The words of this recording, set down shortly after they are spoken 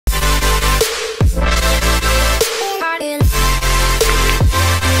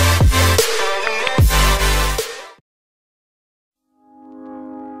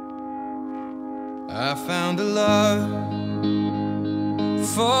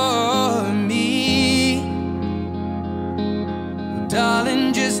for me. Well,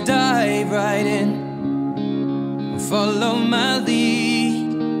 darling, just dive right in and follow my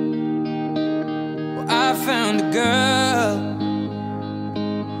lead. Well, I found a girl,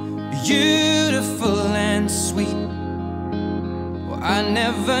 beautiful and sweet. Well, I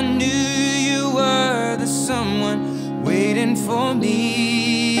never knew you were the someone waiting for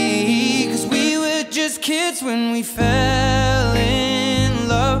me. 'Cause we were just kids when we fell in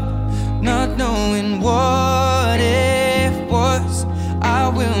love, not knowing what it was. I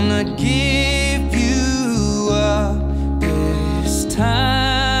will not give you up this time.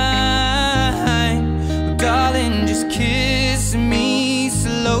 Darling, just kiss me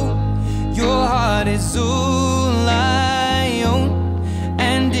slow. Your heart is all I own,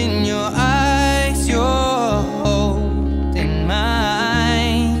 and in your eyes you're holding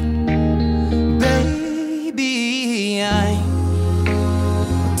mine. Baby, I'm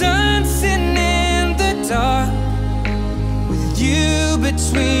dancing in the dark with you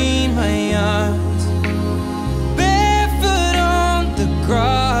between my arms, barefoot on the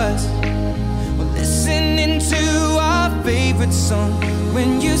grass. We're listening to our favorite song.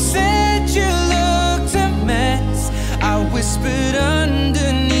 When you said you looked a mess, I whispered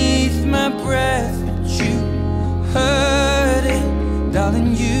underneath my breath, but you heard it.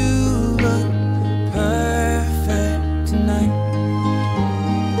 Darling, you look perfect tonight.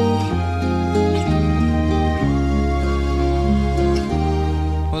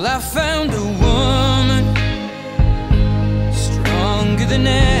 Well, I found a woman stronger than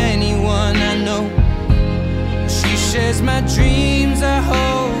anyone I know. She shares my dreams. I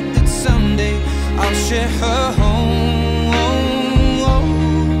hope that someday I'll share her home.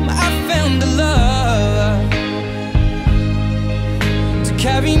 I found a love to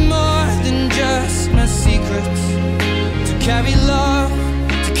carry more than just my secrets, to carry love,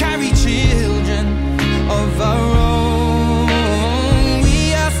 to carry children of our own. We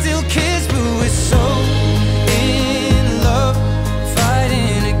are still kids, but we're so in love,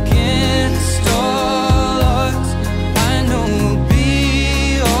 fighting against all odds. I know we'll be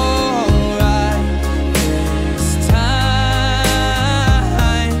alright this time.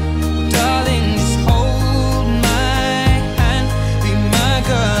 Darling, just hold my hand, be my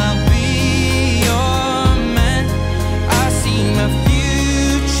girl, I'll be your man. I see my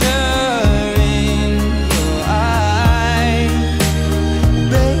future in your eyes.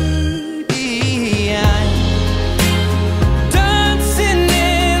 Baby, I'm dancing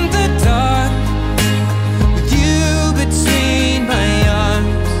in the dark with you between my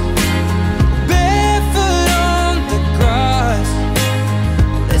arms, barefoot on the grass,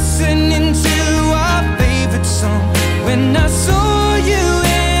 listening to our favorite song. When I saw you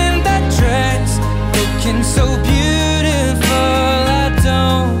in that dress, looking so beautiful, I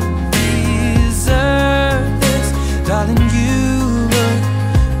don't deserve this. Darling, you look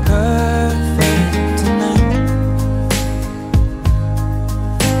perfect tonight.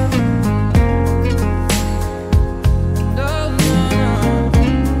 No, no,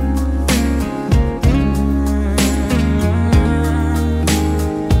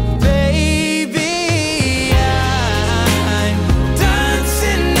 baby, I'm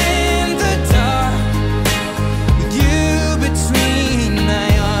dancing in the dark with you between my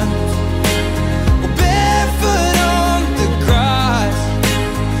arms, or barefoot on the grass,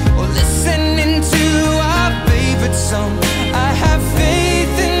 or listening to our favorite song. I have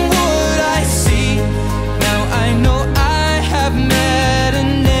faith in what I see. Now I know I have met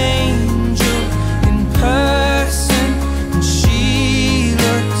an angel in person, and she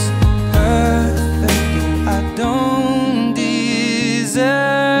looks perfect. I don't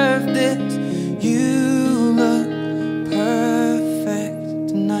deserve this. You look perfect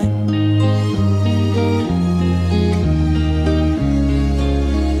tonight.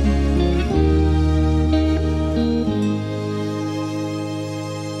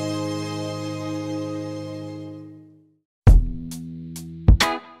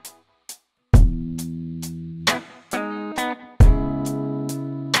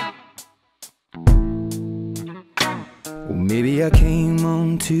 Well, maybe I came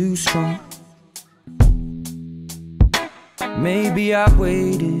on too strong. Maybe I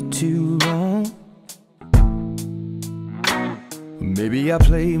waited too long. Maybe I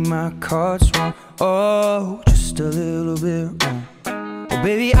played my cards wrong. Oh, just a little bit wrong. Oh,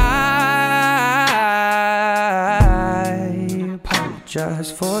 baby, I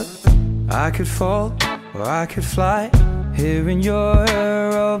apologize for it. I could fall or I could fly here in your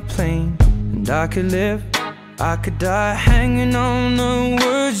aeroplane, and I could live, I could die hanging on the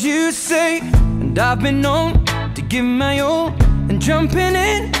words you say. And I've been known to give my all, and jumping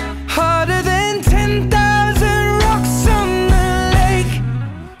in harder than 10,000 rocks on the lake.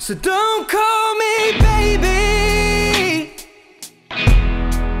 So don't call me baby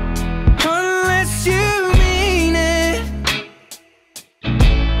unless you mean it,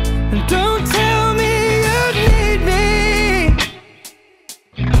 and don't tell me you need me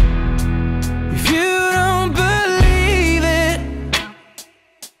if you don't believe it.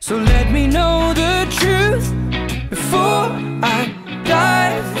 So let me know the truth before I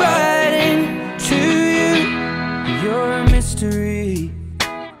dive right into you. You're a mystery.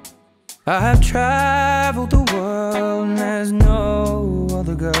 I have traveled the world and there's no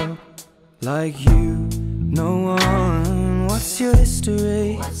other girl like you. No one. What's your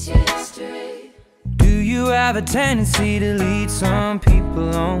history? What's your history? Do you have a tendency to lead some people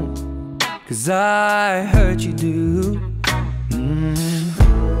on? 'Cause I heard you do.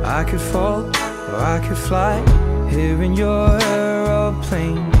 I could fall or I could fly here in your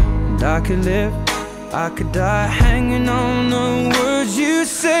aeroplane, and I could live, I could die hanging on the words you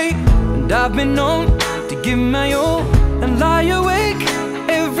say. And I've been known to give my all and lie awake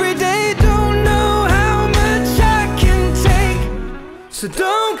every day. Don't know how much I can take. So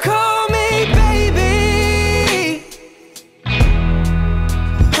don't call me baby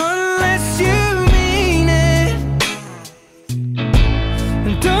unless you mean it,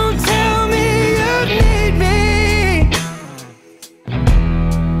 and don't tell me you need me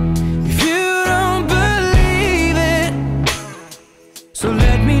if you don't believe it. So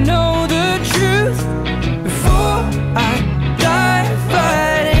let me know the truth before I dive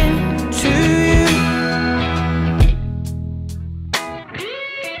right into you.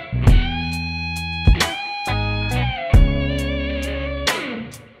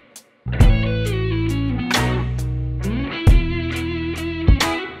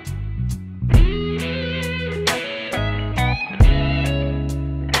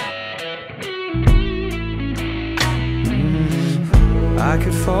 I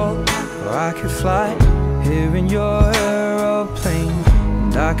could fall or I could fly here in your aeroplane,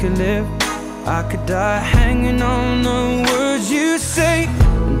 and I could live, I could die hanging on the words you say.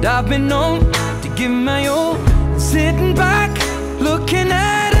 And I've been known to give my all, sitting back looking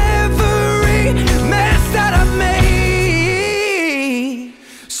at every mess that I've made.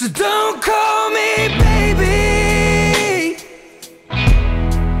 So don't call me baby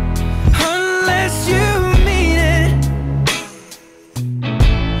unless you mean it,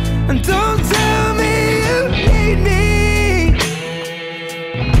 and don't tell me you need me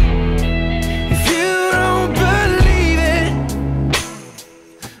if you don't believe it.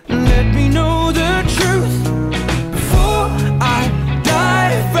 Let me know the truth before I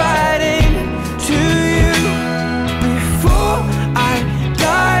dive right into you. Before I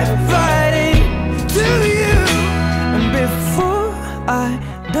dive right into you. And before I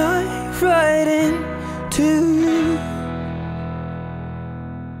dive right into you.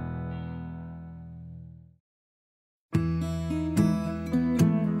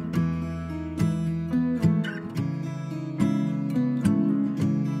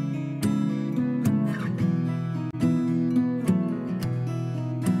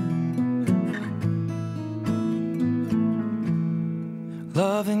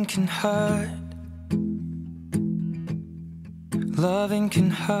 Loving can hurt. Loving can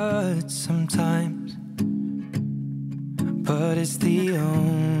hurt sometimes, but it's the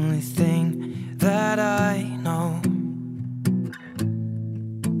only thing that I know.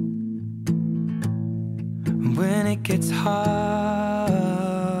 When it gets hard,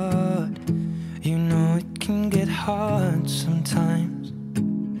 you know it can get hard sometimes.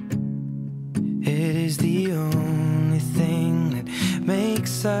 It is the only thing that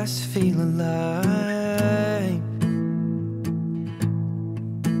makes us feel alive.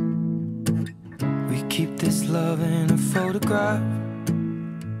 We keep this love in a photograph.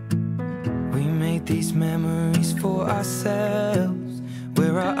 We made these memories for ourselves,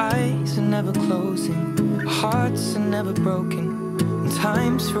 where our eyes are never closing, our hearts are never broken, and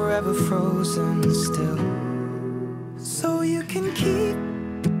time's forever frozen still. So you can keep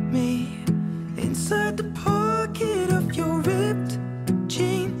me inside the pocket of your ripped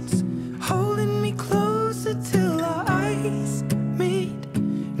jeans, holding me closer till our eyes meet.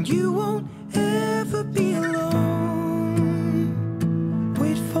 You won't ever be alone.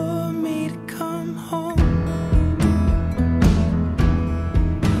 Wait for me to come home.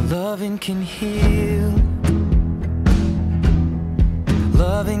 Loving can heal.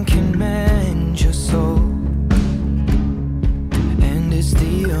 Loving can mend your soul, and it's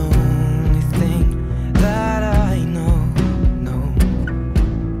the only thing that I know.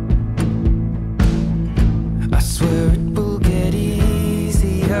 I swear it will get easier.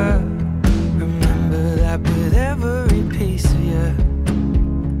 ya. Remember that with every piece of ya.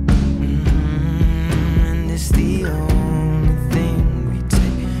 And it's the only thing we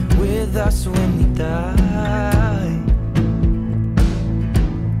take with us when we die.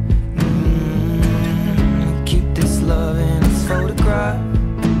 We keep this love in its photograph.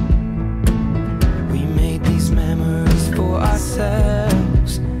 We made these memories for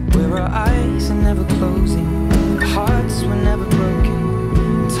ourselves, where our eyes are never closing, hearts were never broken,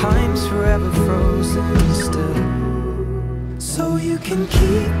 time's forever frozen still. So you can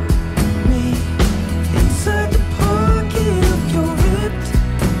keep me inside the pocket of your ripped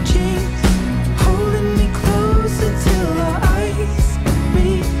jeans, holding me closer till our eyes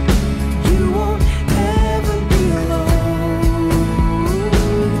meet. You won't ever be alone.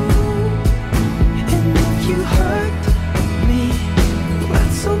 And if you hurt me,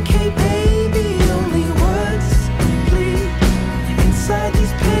 that's okay, baby. Only words bleed inside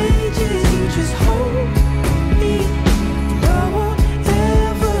these pages. You just hold me. I won't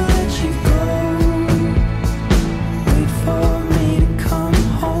ever let you go. Wait for me to come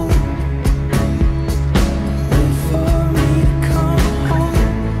home. Wait for me to come home.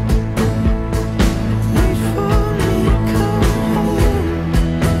 Wait for me to come home.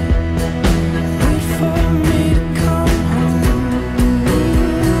 Wait for me to come home.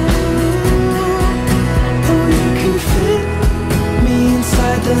 Oh, you can fit me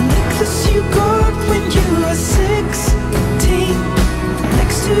inside the necklace you got when you were 16,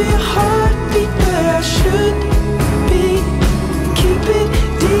 next to your heartbeat where I should be. Keep it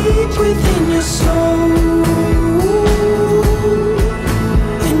deep within your soul.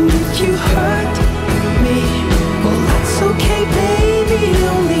 And if you hurt me, well, that's okay, baby.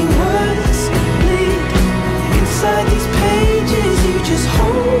 Only words bleed inside these pages. You just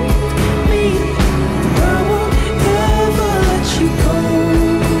hold me. I won't ever let you go.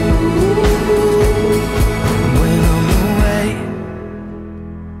 When I'm away,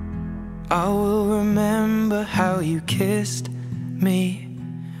 I will remember how you kissed me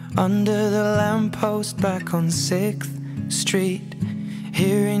under the lamppost back on 6th Street,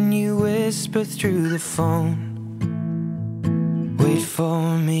 hearing you whisper through the phone, wait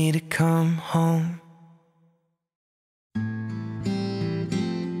for me to come home.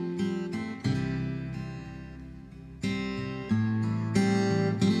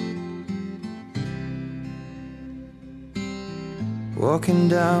 Walking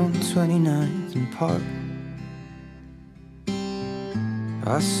down 29th and Park,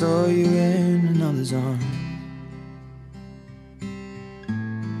 I saw you in another's arms.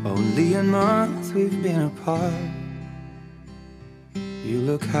 Only a month we've been apart. You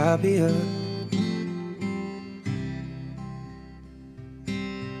look happier.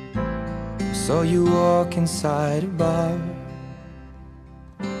 Saw you walk inside a bar.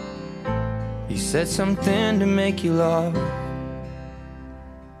 You said something to make you laugh.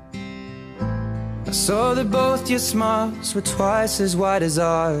 I saw that both your smiles were twice as wide as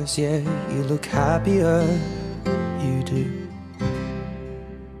ours. Yeah, you look happier, you do.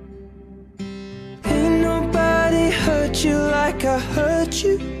 Ain't nobody hurt you like I hurt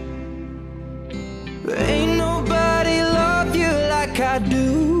you, but ain't nobody love you like I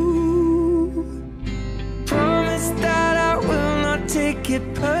do. Promise that I will not take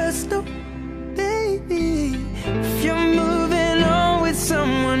it personal, baby, if you're moving on with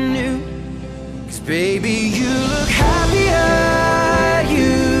someone new. Baby, you look happier,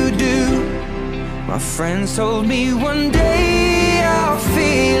 you do. My friends told me one day I'll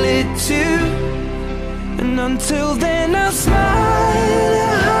feel it too. And until then I'll smile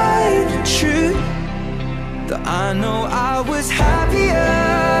and hide the truth, that I know I was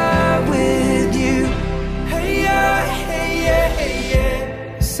happier with you. Hey yeah, hey yeah, hey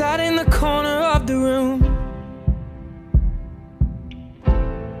yeah. Sat in the corner of the room,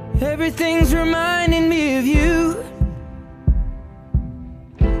 everything's reminding me of you.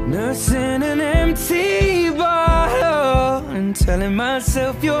 Nursing an empty bottle and telling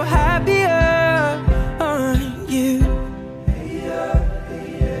myself you're happier, aren't you?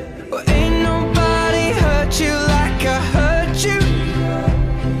 Well, ain't nobody hurt you like I hurt you,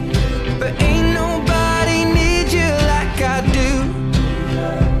 but ain't nobody need you like I do.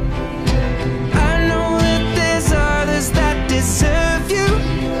 I know that there's others that deserve you,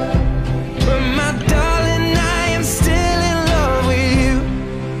 but my darling, I am still in love with you.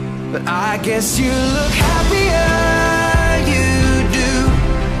 But I guess you look happier, you do.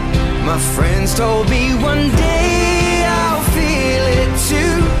 My friends told me one day I'll feel it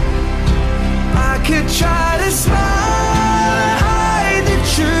too. I could try to smile and hide the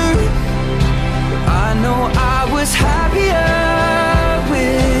truth, but I know I was happier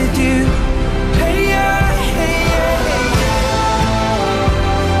with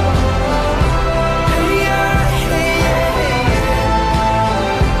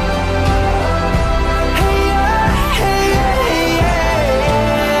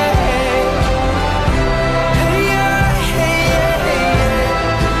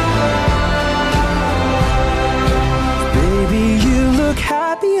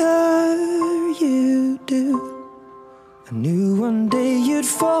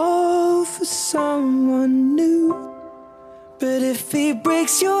fall for someone new. But if he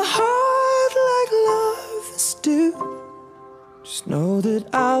breaks your heart like lovers do, just know that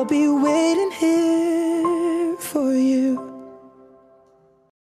I'll be waiting here for you.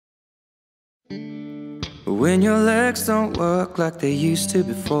 When your legs don't work like they used to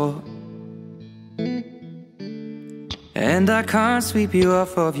before, and I can't sweep you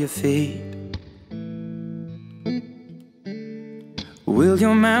off of your feet, will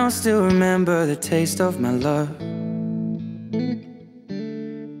your mouth still remember the taste of my love?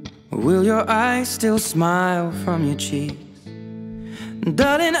 Will your eyes still smile from your cheeks?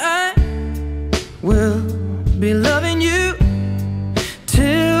 Darling, I will be loving you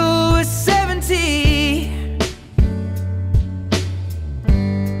till we're 70.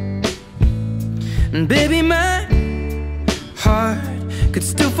 And baby, my heart could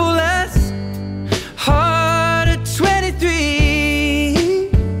still fall as hard at 23.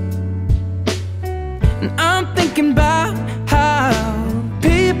 And I'm thinking about how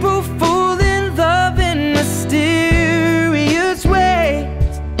people fall in love in mysterious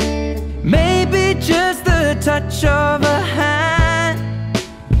ways. Maybe just the touch of a hand.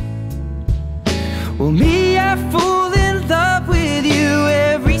 Well, me, I fall in love with you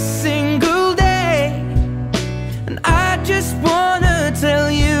every single day. And I just wanna tell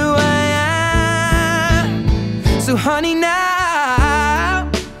you I am. So honey, now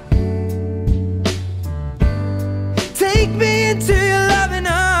take me into your loving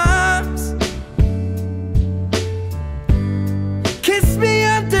arms. Kiss me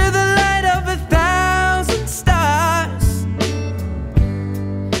under the light of 1,000 stars.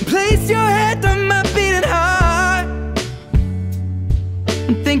 Place your head on my beating heart.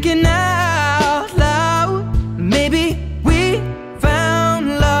 I'm thinking out loud, maybe we found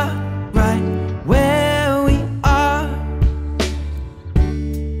love right where we are.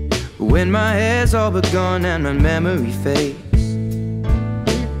 When my hair's all but gone and my memory fades,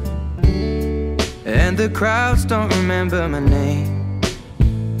 and the crowds don't remember my name,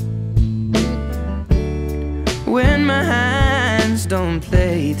 when my hands don't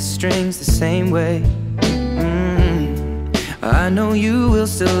play the strings the same way, I know you will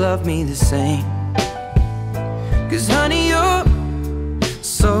still love me the same. 'Cause honey, your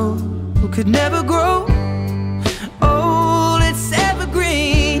soul could never grow old, it's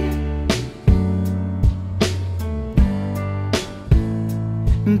evergreen.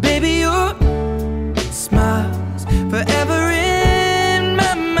 And baby, your smile's forever in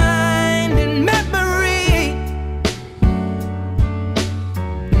my mind and memory.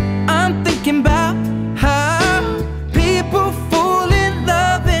 I'm thinking about how people fall in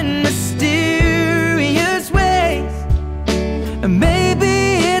love in mysterious ways. And maybe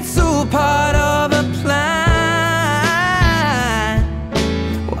it's all part of a plan.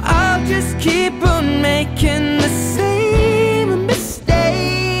 Well, I'll just keep on making the same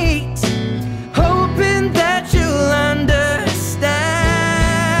mistakes, hoping that you'll understand.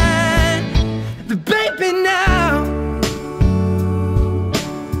 But baby, now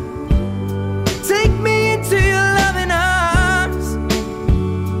take me into your loving arms.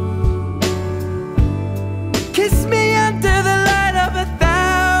 Kiss me under the light of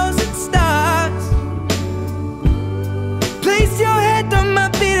 1,000 stars. Place your head on my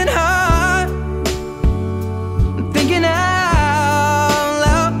beating heart. I'm thinking out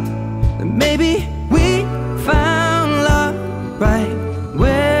loud that maybe we found love right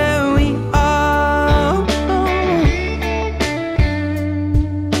where we are.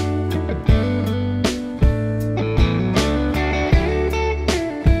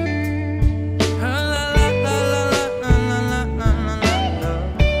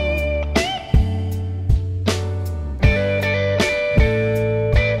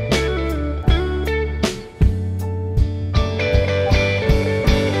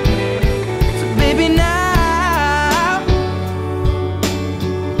 So baby, now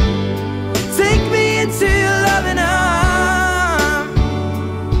take me into your loving arms.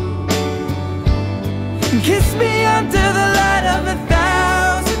 Kiss me under the light of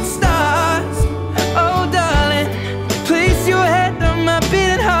 1,000 stars. Oh darling, place your head on my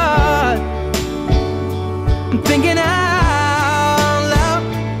beating heart. I'm thinking out loud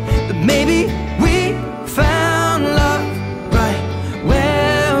that maybe we found love right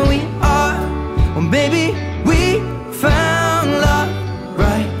where we are. Or maybe we found love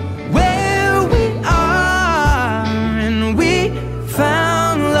right where we are. And we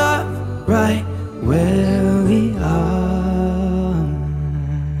found love right where we are.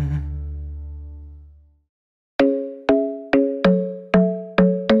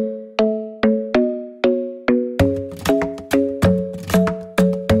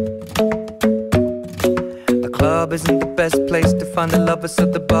 club isn't the best place to find a lover, so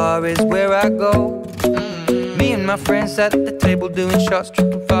the bar is where I go. Me and my friends at the table doing shots,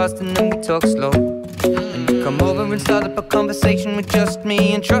 tripping fast, and then we talk slow. And you come over and start up a conversation with just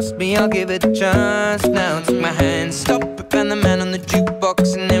me, and trust me, I'll give it a chance. Now take my hand, stop it, and the man on the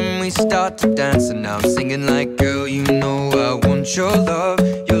jukebox, and then we start to dance. And now I'm singing like, girl, you know I want your love.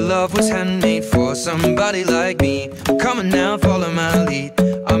 Your love was handmade for somebody like me. Come on now, follow my lead.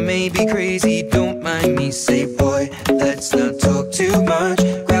 I may be crazy, don't mind me. Say, boy, let's not talk too much.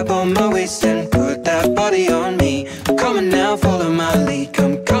 Grab on my waist and put that body on me. Come on now, follow my lead.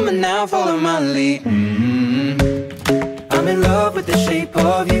 Come on now, follow my lead. I'm in love with the shape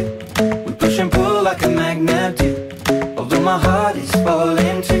of you. We push and pull like a magnet do. Although my heart is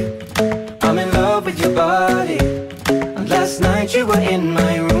falling too. I'm in love with your body. And last night you were in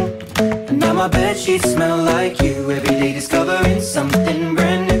my room, and now my bedsheets smell like you. Every day discovering something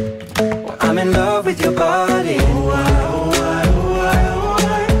brand new. Well, I'm in love with your body.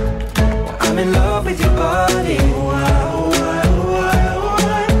 I'm in love with your body.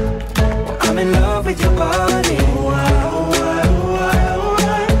 I'm in love with your body.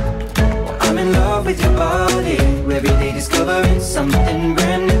 I'm in love with your body. Every day discovering something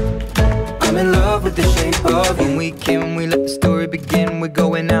brand new. I'm in love with the shape of you. When we came, we let the story begin. We're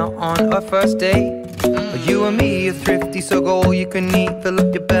going out on our first date. You and me are thrifty, so go all you can eat. Fill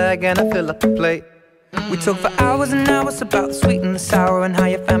up your bag and I fill up the plate. We talk for hours and hours about the sweet and the sour, and how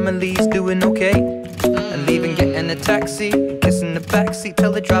your family's doing okay. And leaving, getting a taxi, kissing the backseat,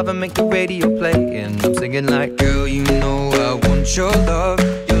 tell the driver make the radio play. And I'm singing like, girl, you know I want your love.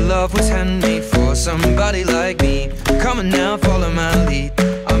 Your love was handmade for somebody like me. Come on now, follow my lead.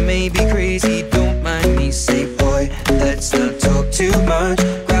 I may be crazy, don't mind me. Say, boy, let's not talk too much.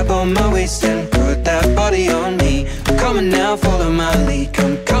 Grab on my waist and put that body on me. Come on now, follow my lead.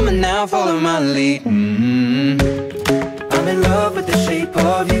 Come on now, follow my lead. I'm in love with the shape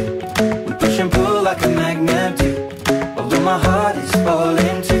of you. We push and pull like a magnet do. Although my heart is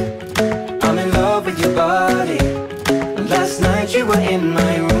falling too. I'm in love with your body. And last night you were in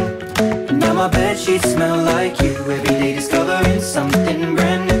my room, and now my bedsheets smell like you. Every day discovering something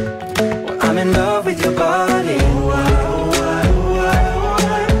brand new. Well, I'm in love with your body.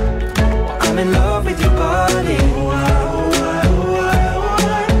 I'm in love with your body.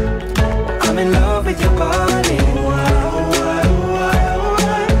 I'm in love with your body.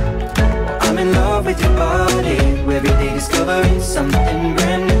 I'm in love with your body. Every day discovering something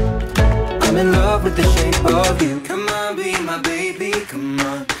brand new. I'm in love with the shape of you. Come on, be my baby, come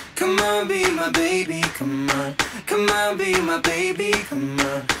on. Come on, be my baby, come on. Come on, be my baby, come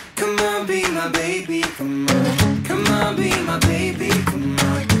on. Come on, be my baby, come on. Come on, be my baby, come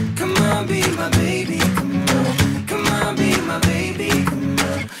on. Come on, be my baby, come on. Come on, be my baby, come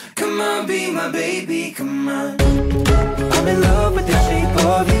on. Come on, be my baby, come on. I'm in love with the shape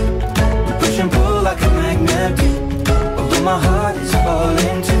of you. We push and pull like a magnet do. Although my heart is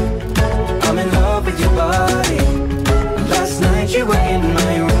falling too. I'm in love with your body. Last night you were in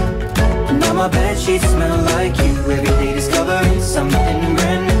my room, and now my bedsheets smell like you. Every day discovering something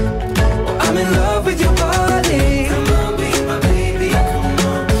brand new. Well, I'm in love with your body. Come on, be my baby, come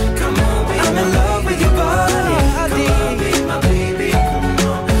on. Come on, be I'm in love with your body. Come on, be my baby, come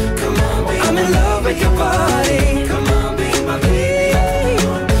on. Come on, be I'm in love with your body. Come on, be my baby,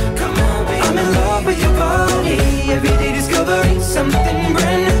 come on. Come on, be I'm in love with your body. Every day discovering something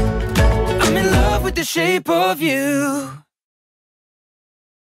brand new. I'm in love with the shape of you.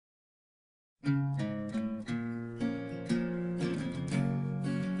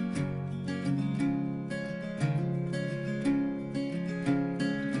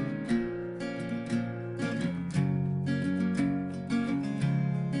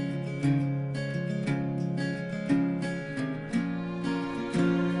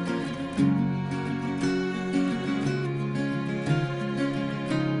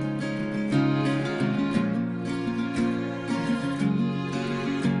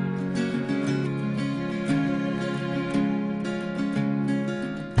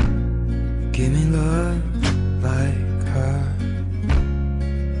 Give me love like her.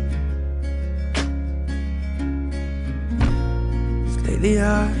 Lately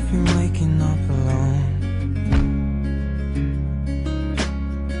I've been waking up alone.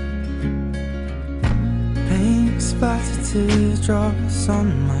 Paint splattered teardrops on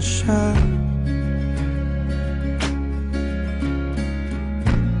my shirt.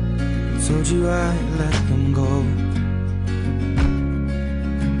 Told you I'd let them go,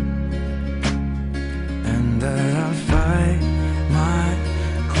 that I'll fight my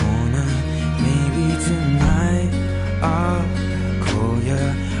corner. Maybe tonight I'll call you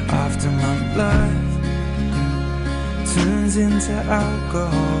after my blood turns into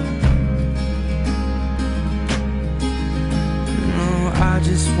alcohol. No, I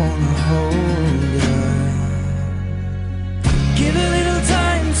just wanna hold you. Give a little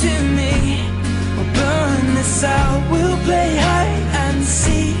time to me, we'll burn this out. We'll play hide and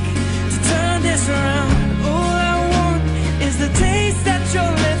seek to turn this around. All I want is the taste that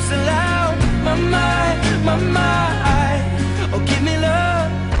your lips allow. My mind, oh give me love.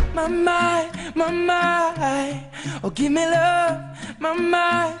 My mind, oh give me love. My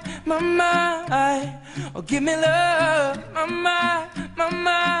mind, oh give me love. My mind,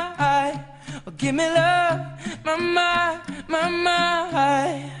 oh give me love. My mind,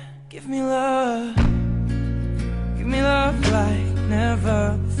 give me love. Give me love like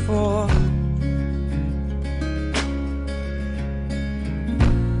never before.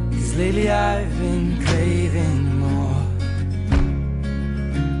 'Cause lately I've been craving more.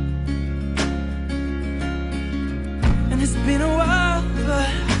 And it's been a while, but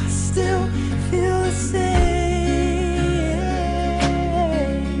I still feel the same.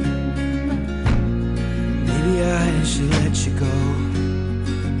 Maybe I should let you go.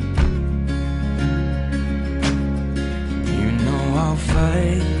 You know I'll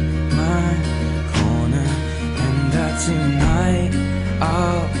fight my corner, and that tonight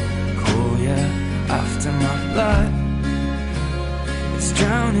I'll call you after my blood. It's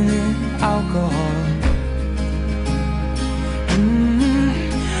drowning in alcohol.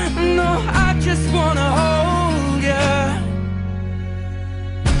 No, I just wanna hold you.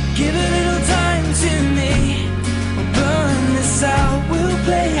 Give a little time to me, we'll burn this out. We'll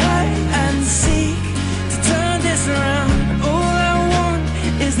play hide and seek to turn this around. All I want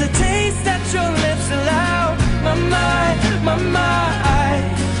is the taste that your lips allow. My mind,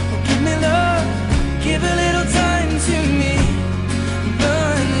 oh give me love. Give a little time to me,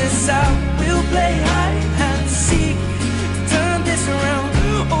 burn this out. We'll play hide and seek to turn this around.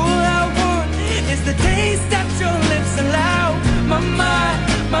 All I want is the taste that your lips allow. My mind,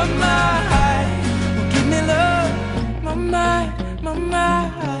 oh give me love. My mind,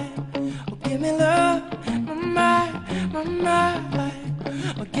 oh give me love. My mind,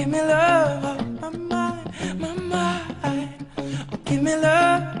 oh give me love. My mind, oh give me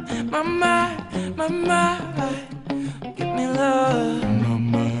love. My mind, give me love.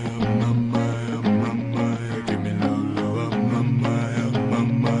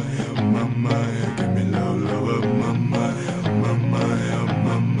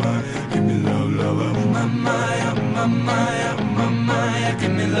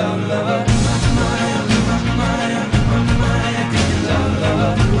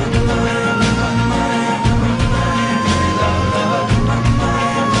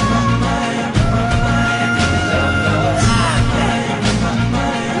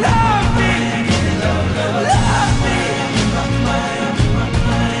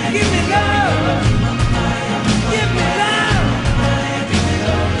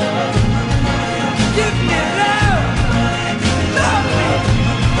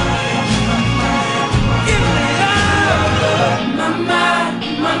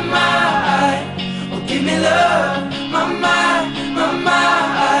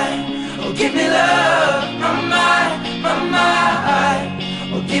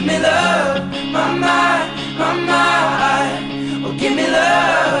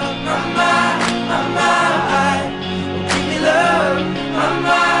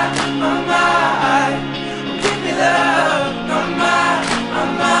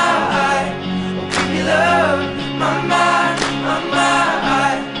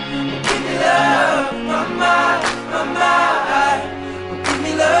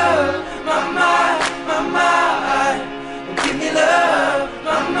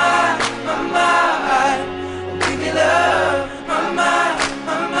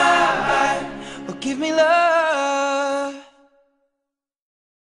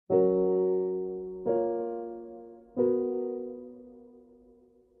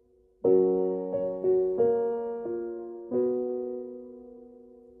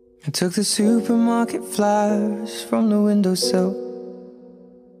 I took the supermarket flyers from the windowsill.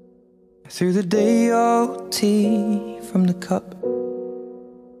 I threw the day-old tea from the cup.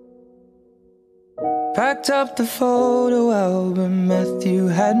 Packed up the photo album Matthew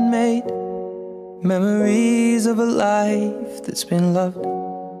had made, memories of a life that's been loved.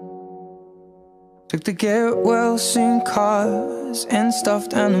 Took the get-well-soon cars and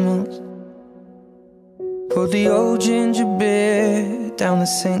stuffed animals, poured the old ginger beer down the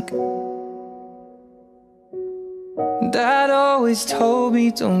sink. Dad always told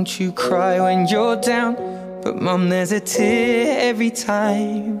me, don't you cry when you're down, but Mum, there's a tear every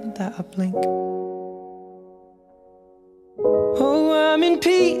time that I blink. Oh, I'm in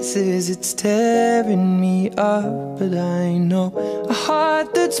pieces, it's tearing me up. But I know a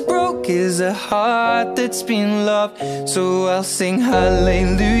heart that's broke is a heart that's been loved. So I'll sing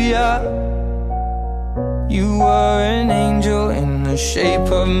hallelujah. You were an angel in the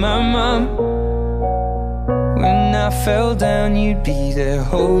shape of my mom. When I fell down, you'd be there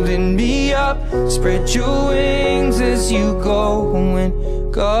holding me up. Spread your wings as you go. When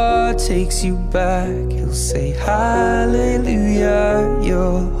God takes you back, He'll say hallelujah,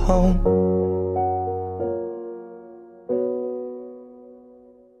 you're home.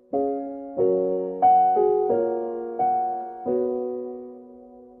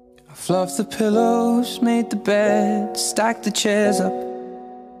 I fluffed the pillows, made the bed, stacked the chairs up,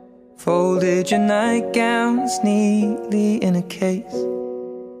 folded your nightgowns neatly in a case.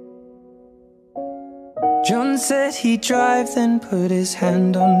 John said he'd drive, then put his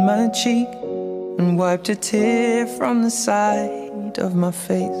hand on my cheek and wiped a tear from the side of my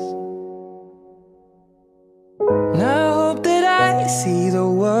face. And I hope that I see the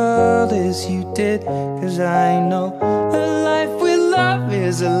world as you did, 'cause I know a life with love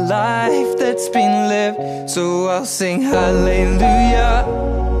is a life that's been lived. So I'll sing hallelujah.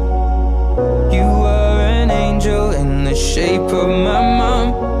 You were an angel in the shape of my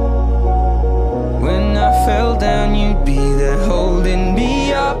mom. When I fell down, you'd be there holding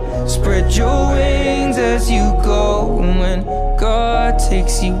me up. Spread your wings as you go. And when God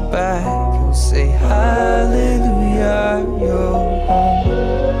takes you back, He'll say hallelujah, you're home.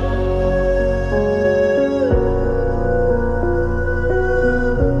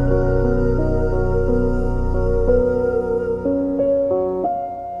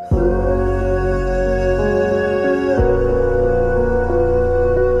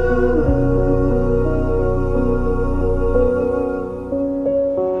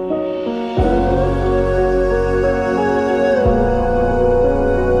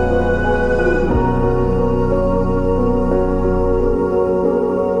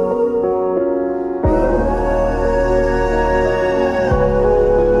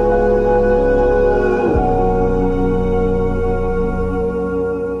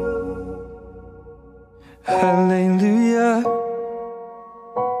 Hallelujah.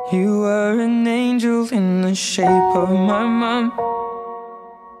 You were an angel in the shape of my mom.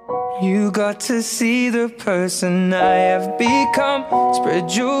 You got to see the person I have become.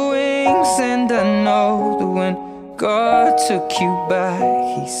 Spread your wings and I know that when God took you back,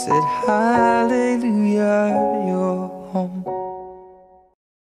 He said hallelujah, you're home.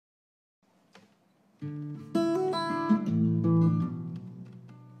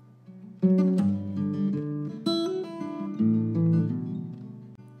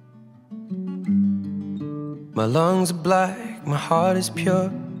 My lungs are black, my heart is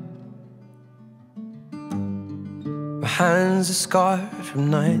pure. My hands are scarred from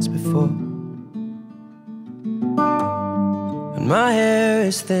nights before. And my hair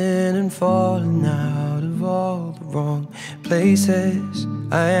is thin and falling out of all the wrong places.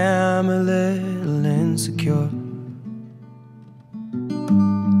 I am a little insecure.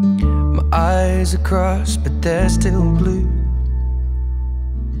 My eyes are crossed, but they're still blue.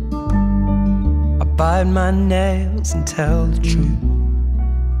 Bite my nails and tell the truth.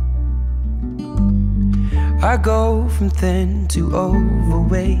 I go from thin to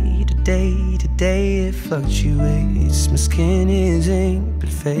overweight. Day to day it fluctuates. My skin is ink but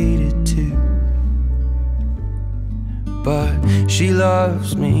faded too. But she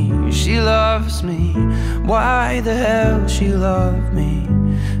loves me, she loves me. Why the hell she love me?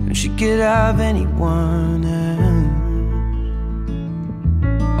 And she could have anyone else.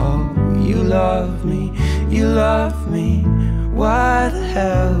 You love me, you love me. Why the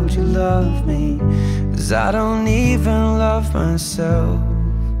hell would you love me? 'Cause I don't even love myself.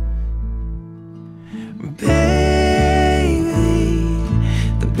 Baby,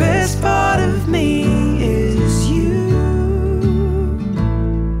 the best part of me is you.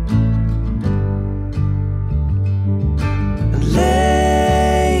 And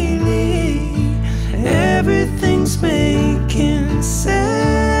lately, everything's making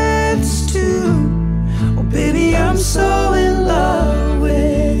sense too. Oh baby, I'm so in love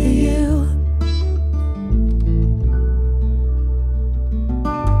with you.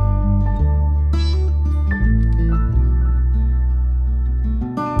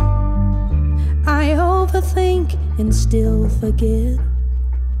 I overthink and still forget.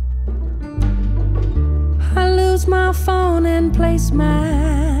 I lose my phone and place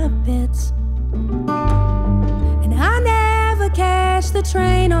my bets. And I never catch the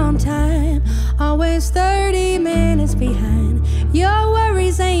train on time, always 30 minutes behind. Your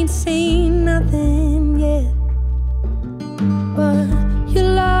worries ain't seen nothing yet.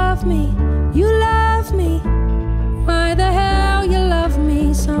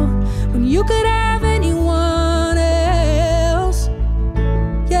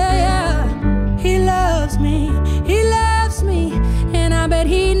 me, he loves me, and I bet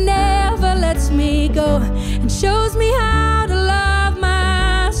he never lets me go, and shows me how to love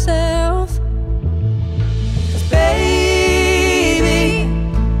myself. 'Cause baby,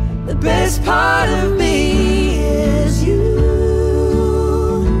 the best part of me is you.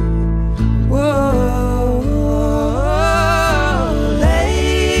 Whoa,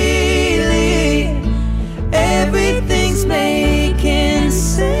 lately everything's making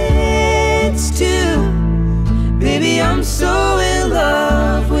sense too. Baby, I'm so in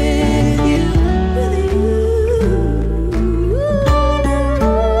love with you.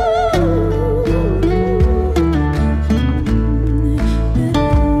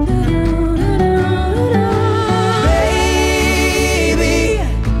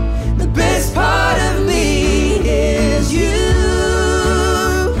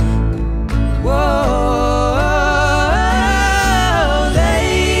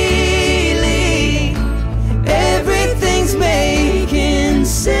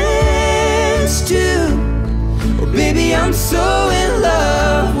 I'm so in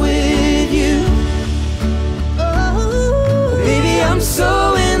love with you. Oh, baby, I'm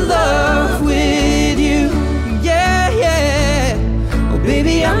so in love with you. Yeah, yeah. Oh,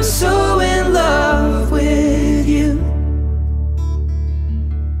 baby, I'm so in love with you.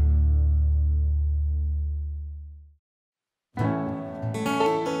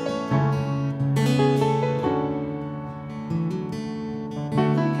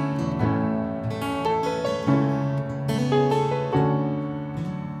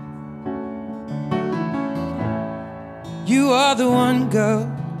 You are the one, girl,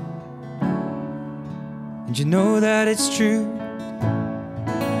 and you know that it's true.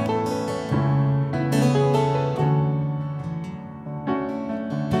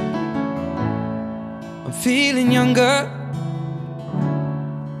 I'm feeling younger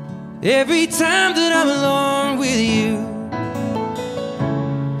every time that I'm alone with you.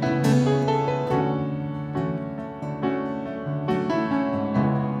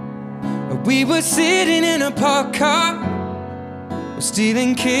 We were sitting in a parked car,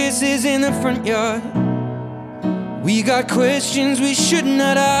 stealing kisses in the front yard. We got questions we should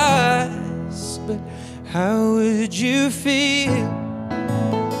not ask, but how would you feel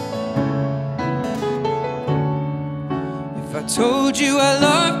if I told you I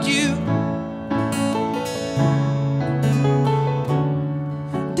loved you?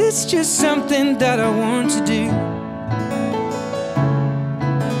 It's just something that I want to do.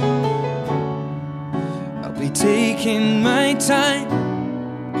 Taking my time,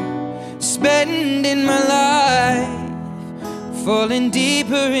 spending my life, falling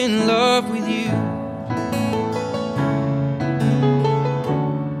deeper in love with you.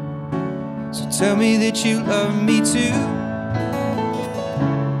 So tell me that you love me too.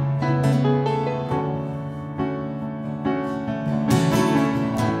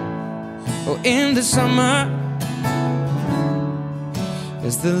 Oh, in the summer,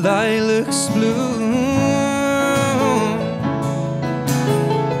 as the lilacs bloom,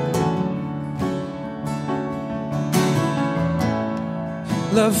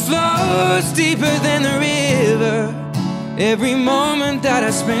 love flows deeper than the river, every moment that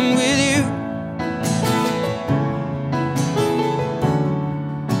I spend with you.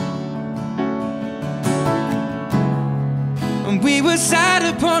 And we were sat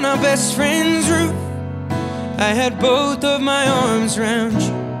upon our best friend's roof, I had both of my arms around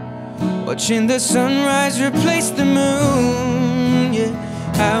you, watching the sunrise replace the moon. Yeah,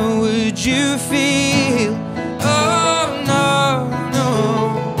 how would you feel? Oh no,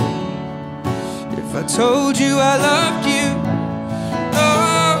 if I told you I loved you.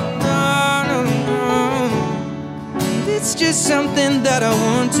 Oh, no, no, no. It's just something that I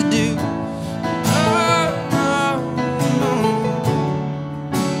want to do. Oh, no, no.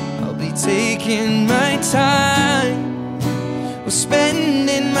 I'll be taking my time, or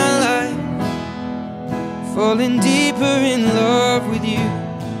spending my life, falling deeper in love with you.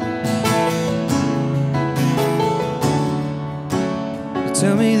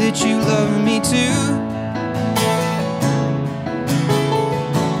 Tell me that you love me too.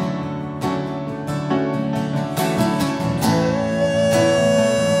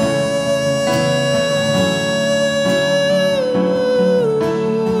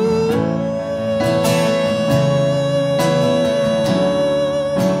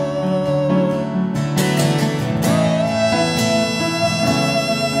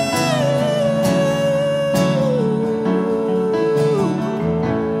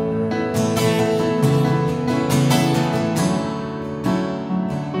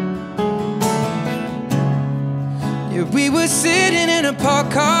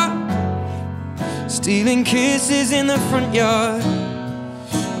 stealing kisses in the front yard.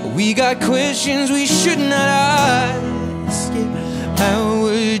 We got questions we should not ask. Yeah. How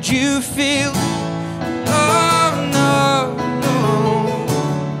would you feel? Oh no, no,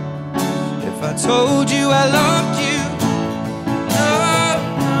 if I told you I loved you? No,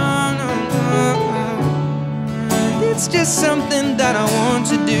 no, no, no. It's just something that I want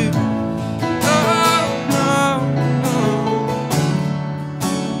to do. Oh no, no.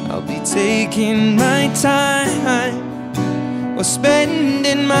 I'll be taking my time, or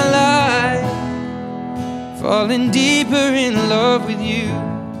spending my life falling deeper in love with you.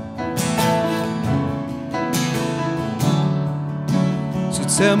 So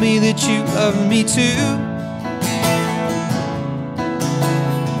tell me that you love me too.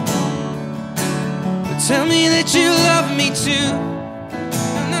 But tell me that you love me too.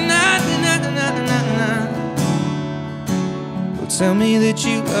 Na, na, na, na, na, na, na. Well, tell me that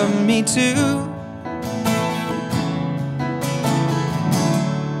you love me too.